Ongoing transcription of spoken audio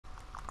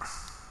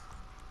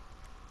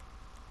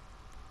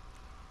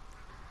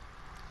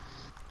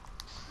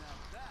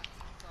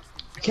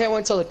Can't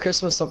wait till the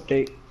Christmas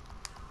update.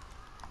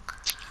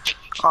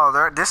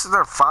 Oh, this is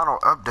their final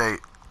update.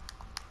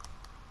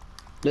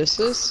 This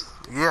is?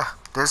 Yeah,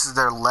 this is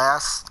their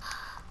last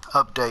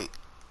update.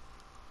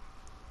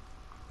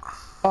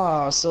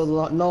 Ah,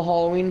 so no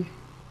Halloween?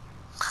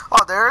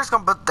 Oh, they're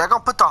gonna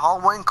put the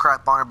Halloween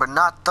crap on it, but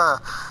not the.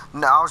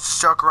 No, I was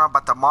just joking around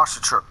about the monster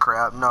truck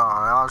crap. No,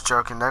 I was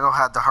joking. They're gonna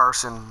have the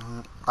hearse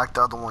and like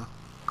the other one.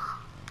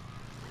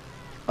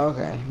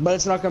 Okay, but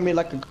it's not gonna be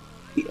like a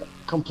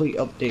complete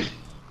update.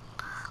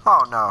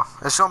 Oh no,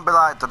 it's gonna be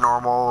like the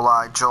normal,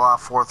 like July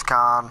 4th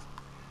con.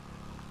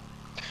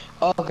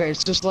 Okay,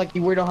 it's just like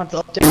we don't have to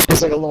update.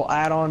 It's like a little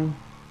add-on.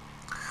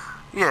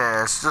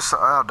 Yeah, it's just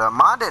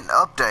mine didn't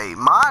update.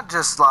 Mine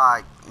just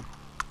like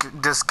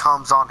just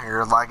comes on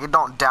here, like it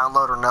don't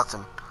download or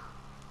nothing.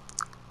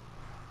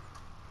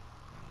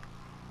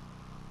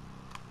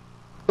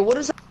 What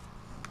is that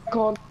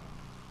called?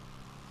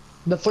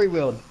 The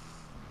three-wheeled.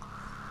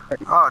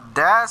 Oh,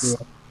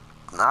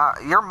 Yeah.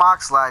 your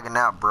mic's lagging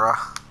out, bruh.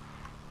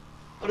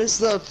 What is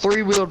the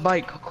three-wheeled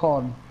bike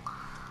called?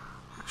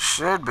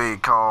 Should be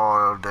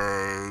called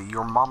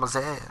your mama's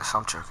ass.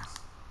 I'm joking.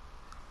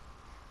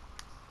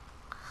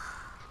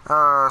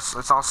 So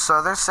it's on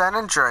Southern San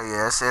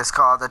Andreas. It's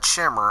called the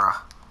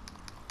Chimera.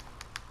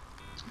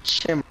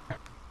 Shimmer.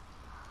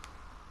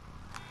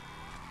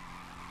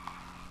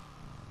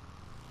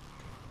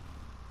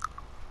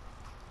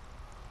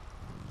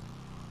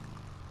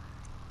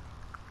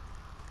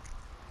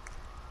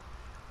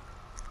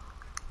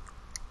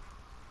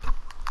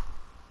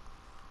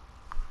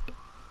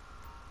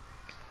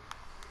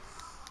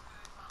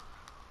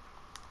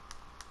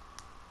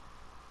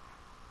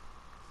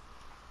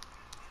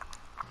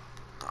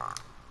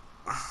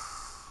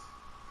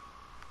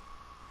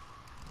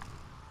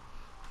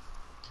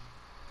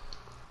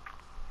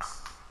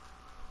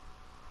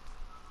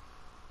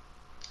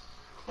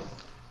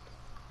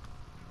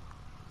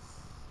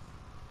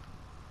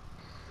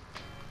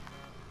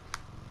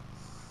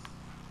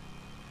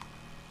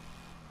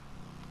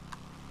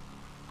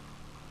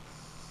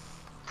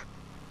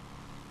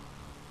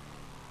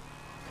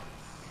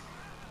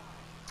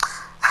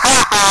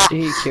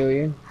 Did he kill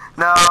you?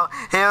 No,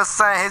 he was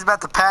saying he's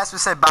about to pass me,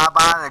 say bye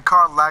bye, and the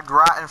car lagged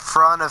right in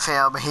front of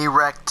him. He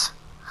wrecked.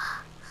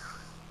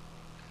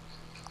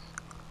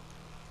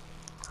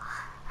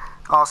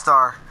 All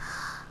Star.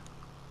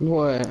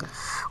 What?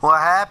 What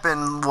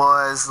happened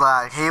was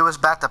like he was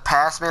about to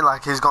pass me,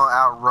 like he's gonna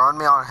outrun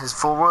me on his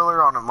four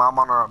wheeler. I'm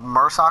on a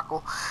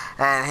motorcycle,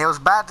 and he was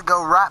about to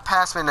go right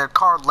past me, and the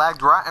car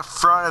lagged right in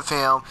front of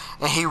him,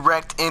 and he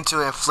wrecked into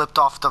it and flipped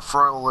off the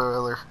four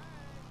wheeler.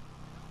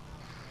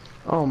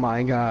 Oh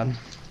my god.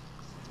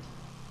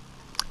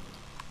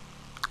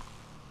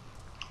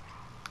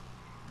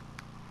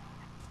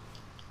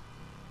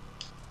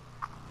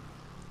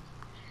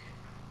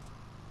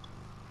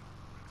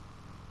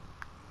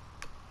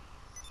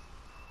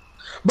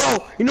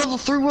 Bro, you know the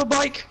three-wheel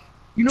bike?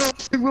 You know the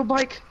three-wheel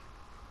bike?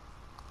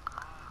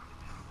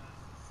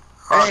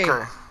 Hey,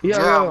 Okay. yo,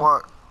 Yeah. yo.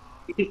 What?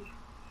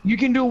 You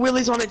can do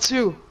wheelies on it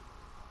too.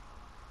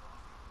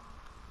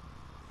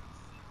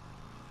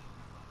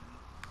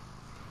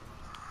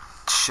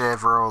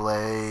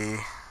 Chevrolet.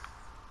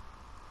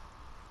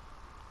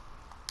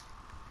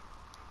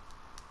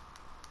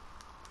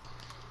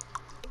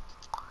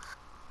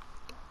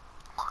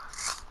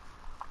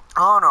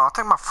 Oh no, I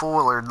think my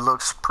four-wheeler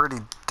looks pretty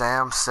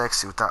damn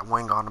sexy with that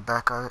wing on the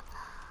back of it.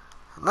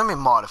 Let me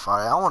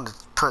modify it. I want to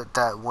put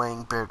that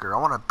wing bigger. I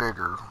want it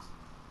bigger.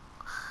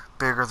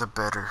 Bigger the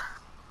better.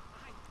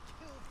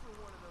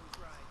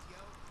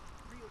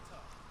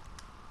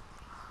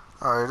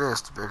 Oh, it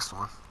is the biggest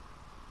one.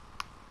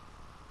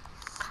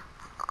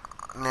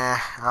 Nah,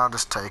 I'll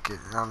just take it.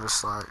 I'll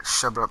just like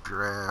shove it up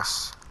your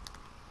ass.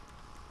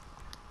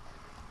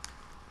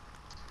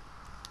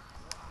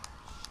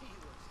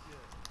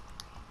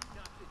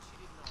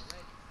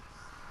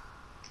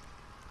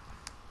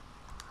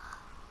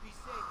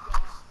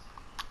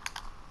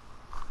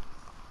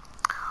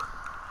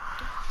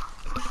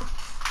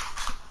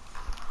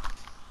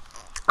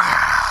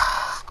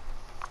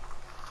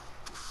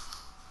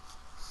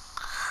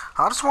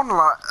 I just want to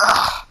like,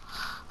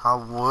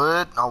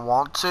 I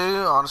want to.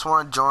 I just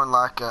want to join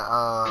like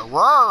a,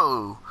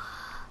 whoa!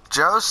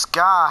 Joe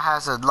Sky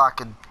has a like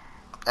a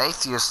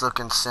atheist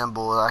looking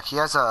symbol. Like he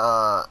has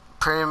a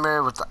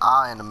pyramid with the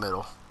eye in the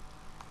middle.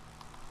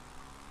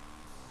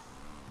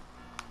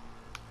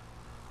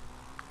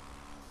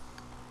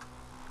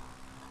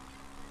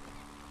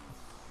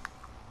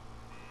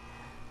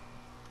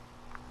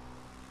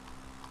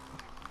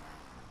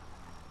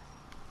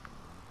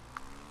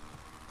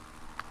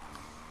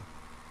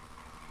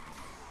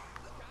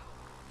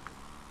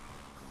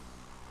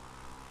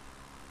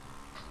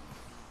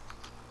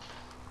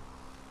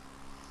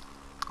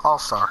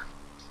 All-Star.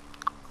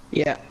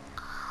 Yeah.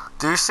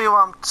 Do you see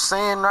what I'm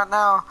seeing right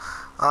now?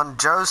 On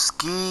Joe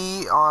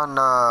Ski, on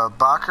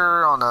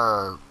Biker,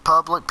 on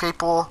public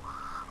people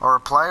or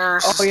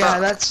players Oh yeah,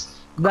 stuff.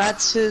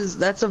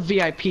 that's a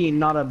VIP,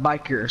 not a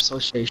biker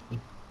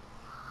association.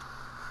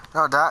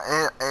 No,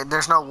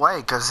 there's no way,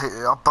 because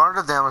a bunch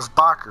of them is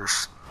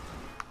bikers.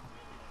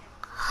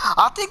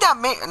 I think that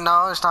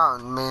no, it's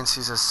not means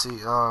he's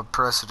a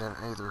president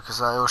either, because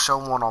it'll show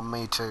one on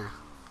me too.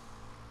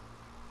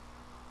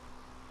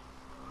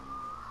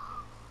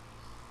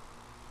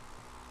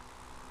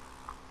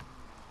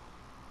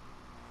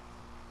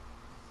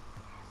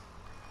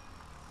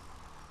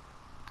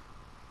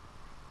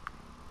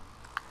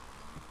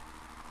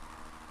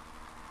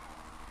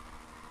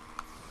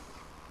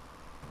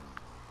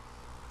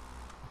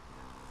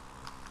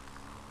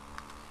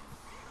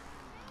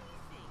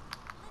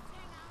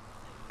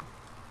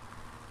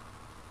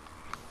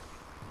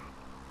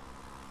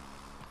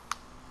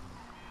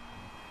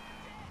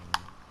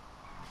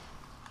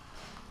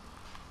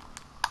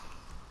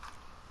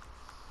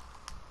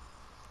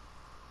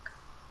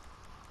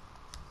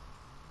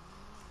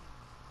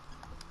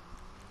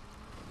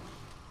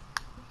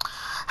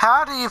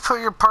 How do you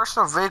put your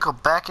personal vehicle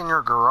back in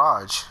your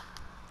garage?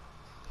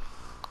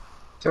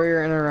 Through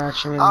your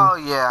interaction. Oh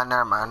yeah,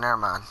 never mind, never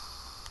mind.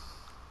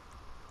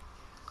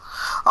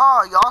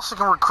 Oh, you also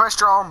can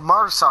request your own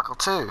motorcycle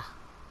too.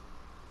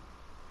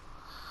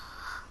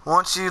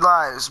 Once you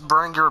like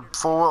bring your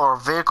four or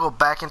vehicle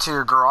back into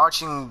your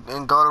garage, you can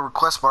and go to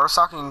request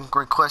motorcycle. You can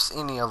request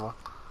any of them.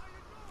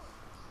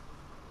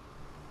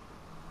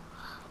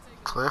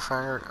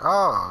 Cliffhanger.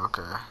 Oh,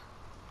 okay.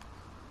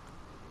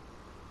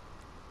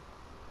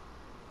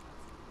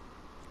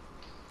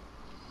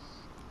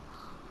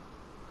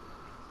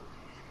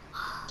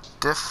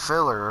 Diff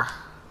filler.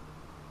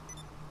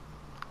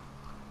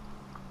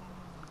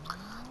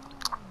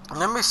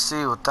 Let me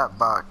see what that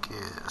bike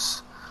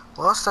is.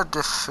 What's the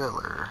diff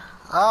filler?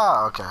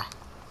 Ah, okay.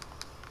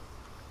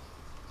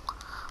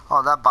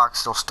 Oh, that bike's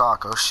still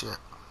stock. Oh shit.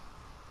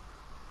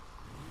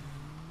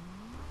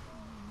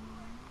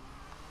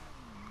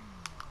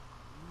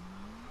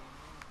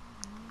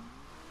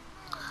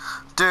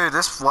 Dude,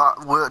 this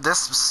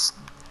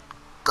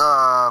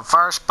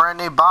first brand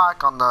new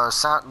bike on the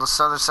Southern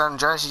San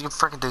Andreas, you can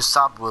freaking do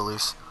side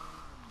wheelies.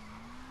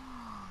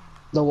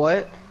 The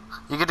what?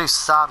 You can do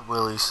side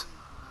wheelies.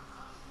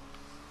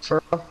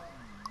 For real?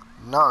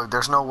 No,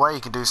 there's no way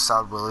you can do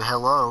side wheelie.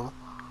 Hello.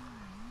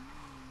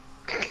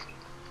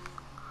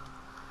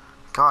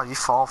 God, you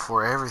fall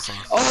for everything.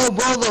 Oh,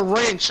 bro, the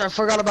wrench. I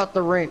forgot about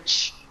the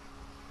wrench.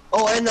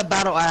 Oh, and the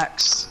battle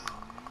axe.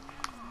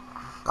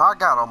 I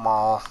got them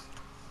all.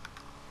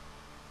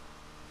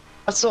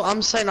 That's what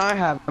I'm saying I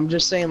have. I'm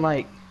just saying,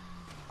 like,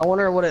 I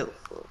wonder what it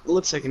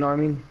looks like, you know what I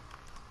mean?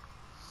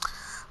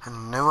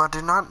 No, I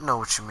do not know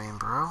what you mean,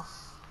 bro.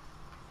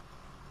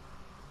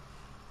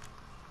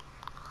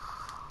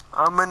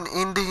 I'm an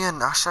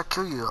Indian. I shall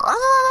kill you.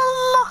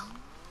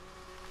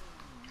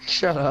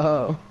 Shut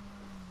up.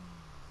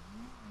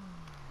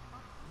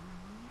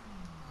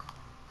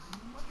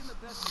 What can the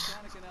best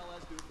mechanic in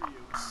LS do for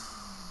you?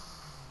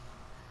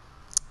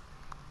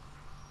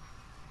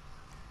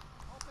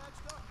 All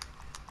patched up.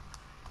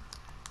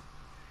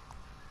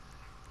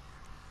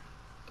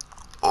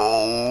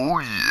 Oh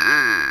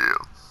yeah.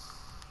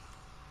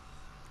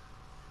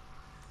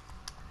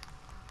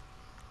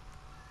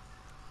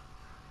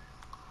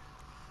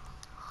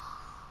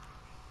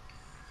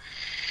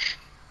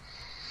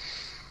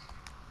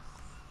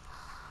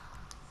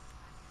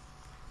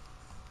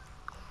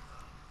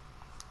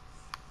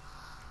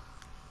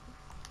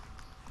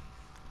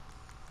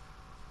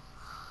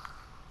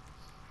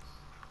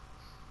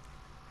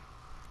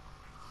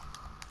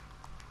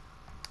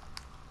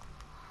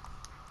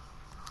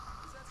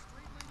 Is that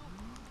street legal?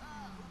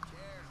 Ah, who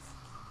cares?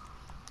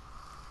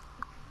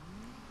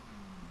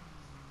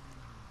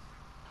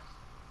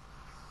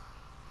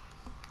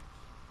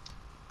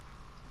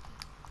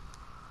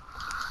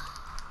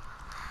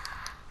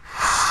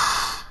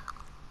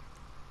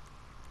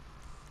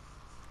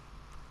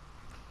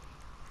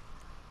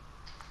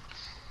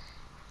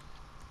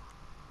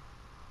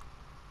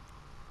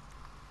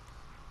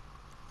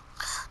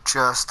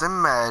 Just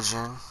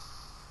imagine.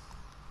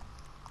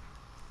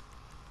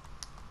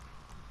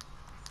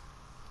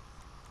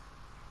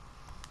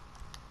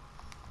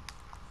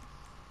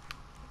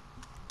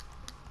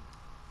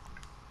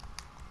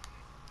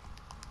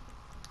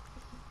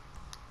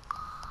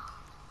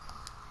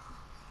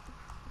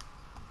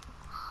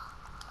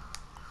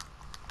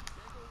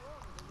 Can't go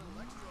wrong with a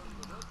little extra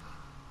under the hood.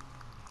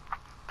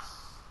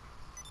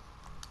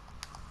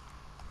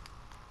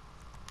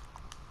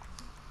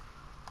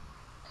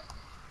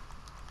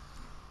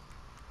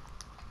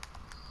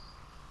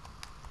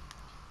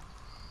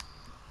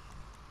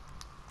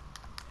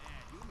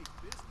 Man, you mean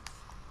business.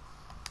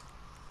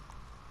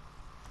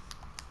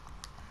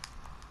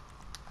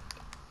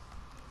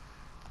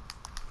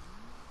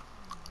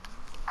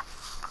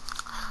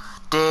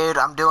 Dude,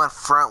 I'm doing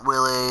front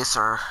wheelies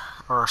or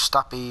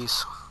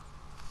stoppies.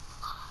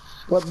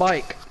 What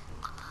bike?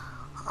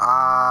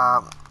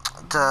 Uh,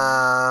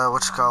 the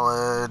what you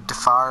call it,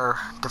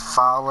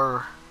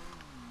 defiler.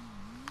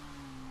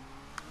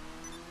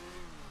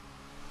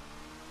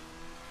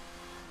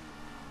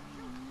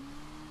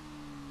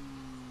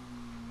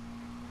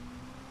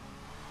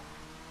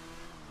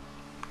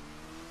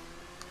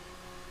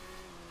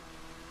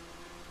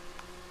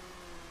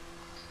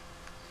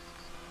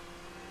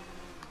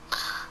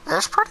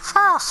 It's pretty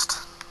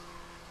fast.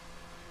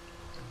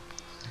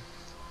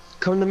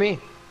 Come to me.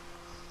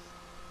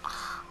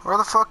 Where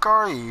the fuck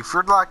are you? If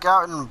you're like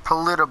out in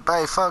Paleto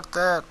Bay, fuck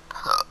that.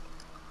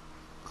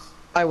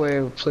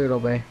 Highway Pluto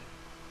Bay.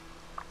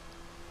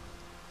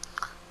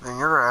 Then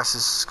your ass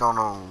is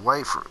gonna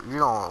wait for you.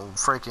 Gonna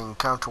freaking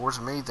come towards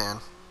me then.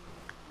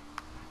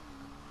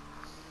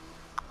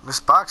 This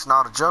bike's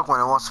not a joke when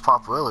it wants to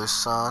pop wheelies,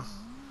 son.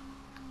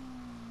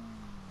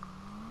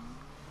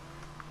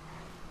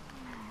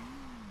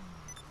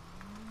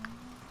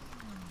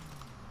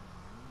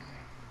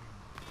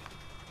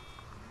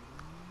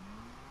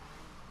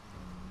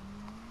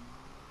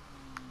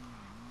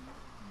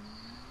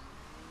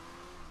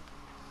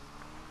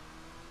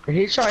 Did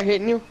he try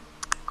hitting you?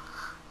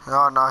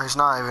 Oh no, he's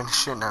not even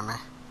shooting at me.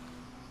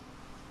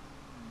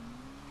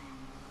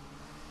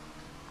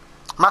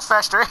 Much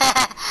faster.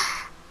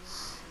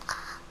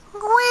 Whee!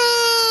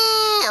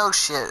 Oh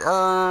shit,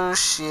 oh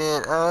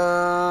shit,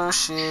 oh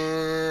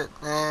shit.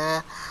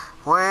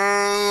 We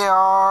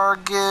are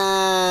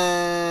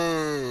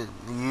good.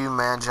 You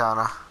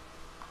manjana.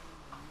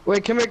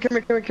 Wait, come here, come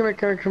here, come here, come here,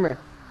 come here, come here.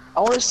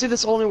 I want to see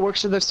this only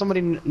works if there's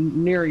somebody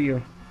near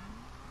you.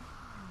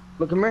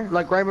 Look, come here,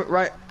 like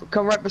right,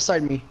 come right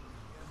beside me.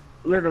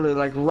 Literally,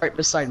 like right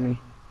beside me.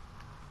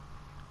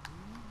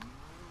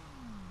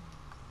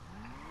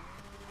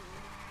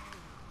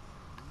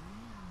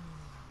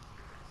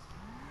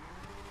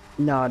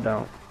 No, I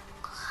don't.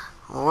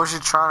 What was you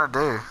trying to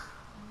do?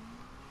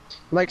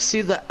 Like,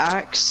 see, the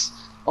axe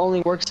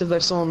only works if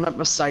there's someone right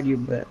beside you,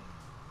 but.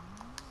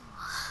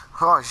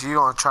 Oh, so you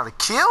gonna try to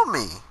kill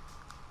me?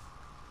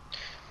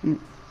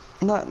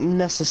 Not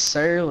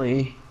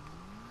necessarily.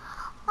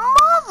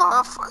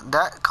 Motherfucker.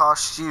 That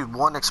cost you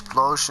one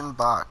explosion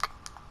back.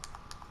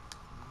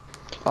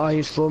 Oh,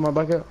 he's filling my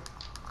bucket.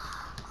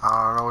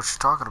 I don't know what you're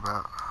talking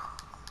about.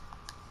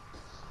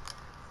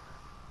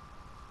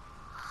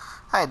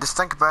 Hey, just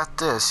think about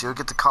this. You'll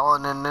get to call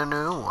in a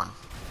new one.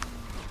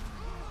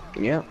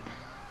 Yep.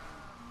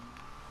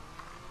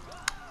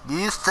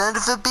 You son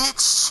of a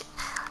bitch.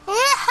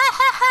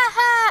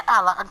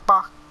 Allah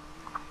Akbar.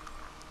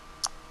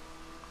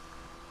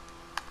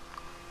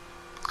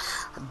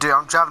 Dude,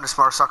 I'm driving this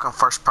motorcycle in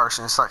first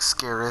person. It's like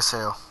scary as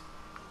hell.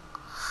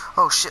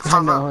 Oh shit, 5-0.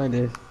 I know I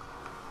did.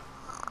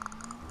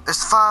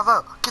 It's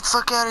 5-0. Get the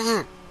fuck out of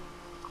here.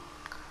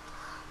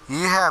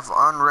 You have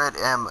unread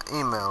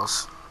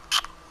emails.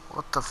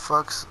 What the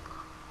fuck's...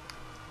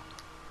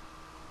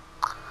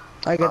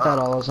 I get that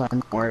all the time.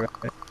 Don't worry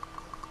about it.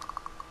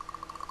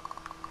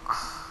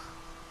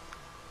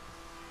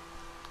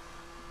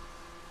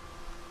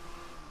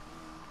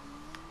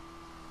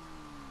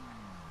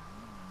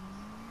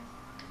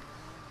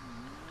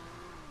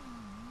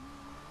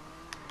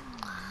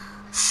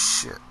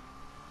 Shit.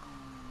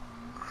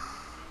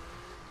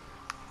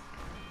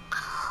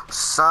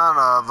 Son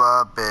of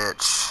a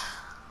bitch.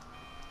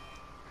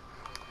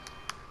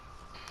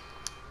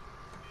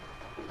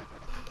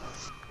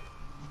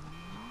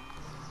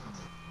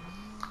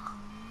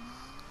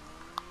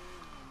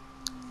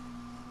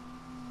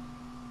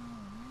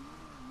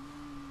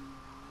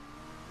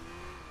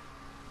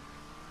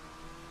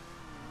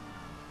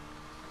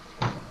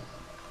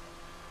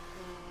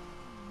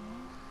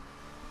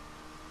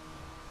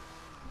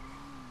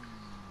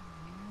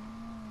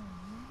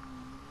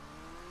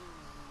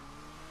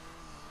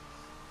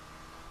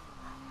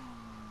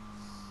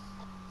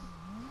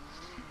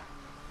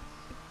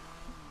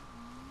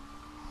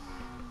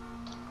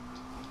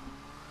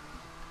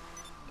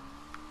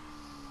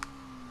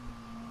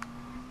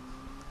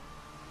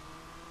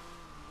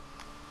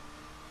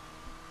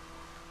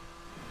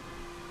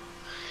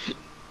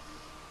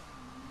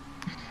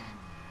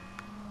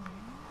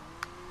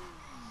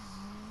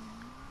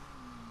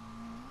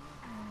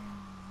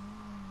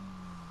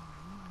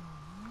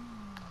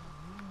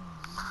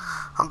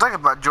 I'm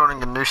thinking about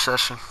joining a new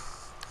session.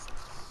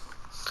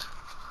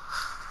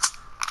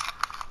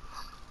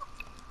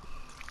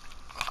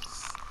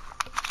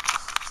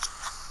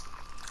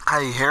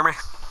 Hey, you hear me?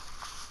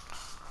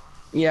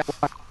 Yeah.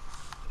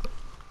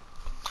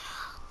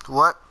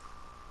 What?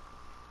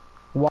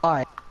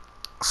 Why?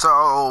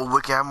 So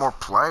we can have more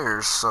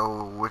players,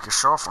 so we can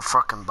show off our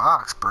fucking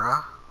box,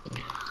 bruh.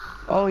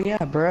 Oh yeah,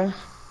 bruh.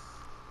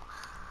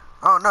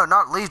 Oh no,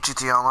 not leave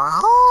GT Online.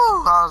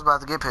 Ooh, I was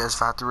about to get pissed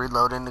if I have to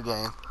reload in the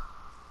game.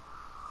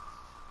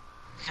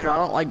 You know, I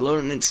don't like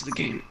loading into the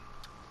game.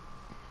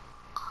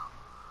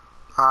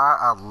 Alright,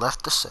 I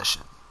left the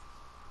session.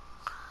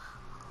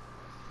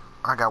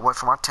 I gotta wait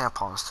for my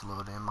tampons to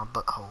load in my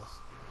butthole.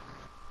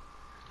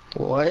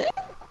 What?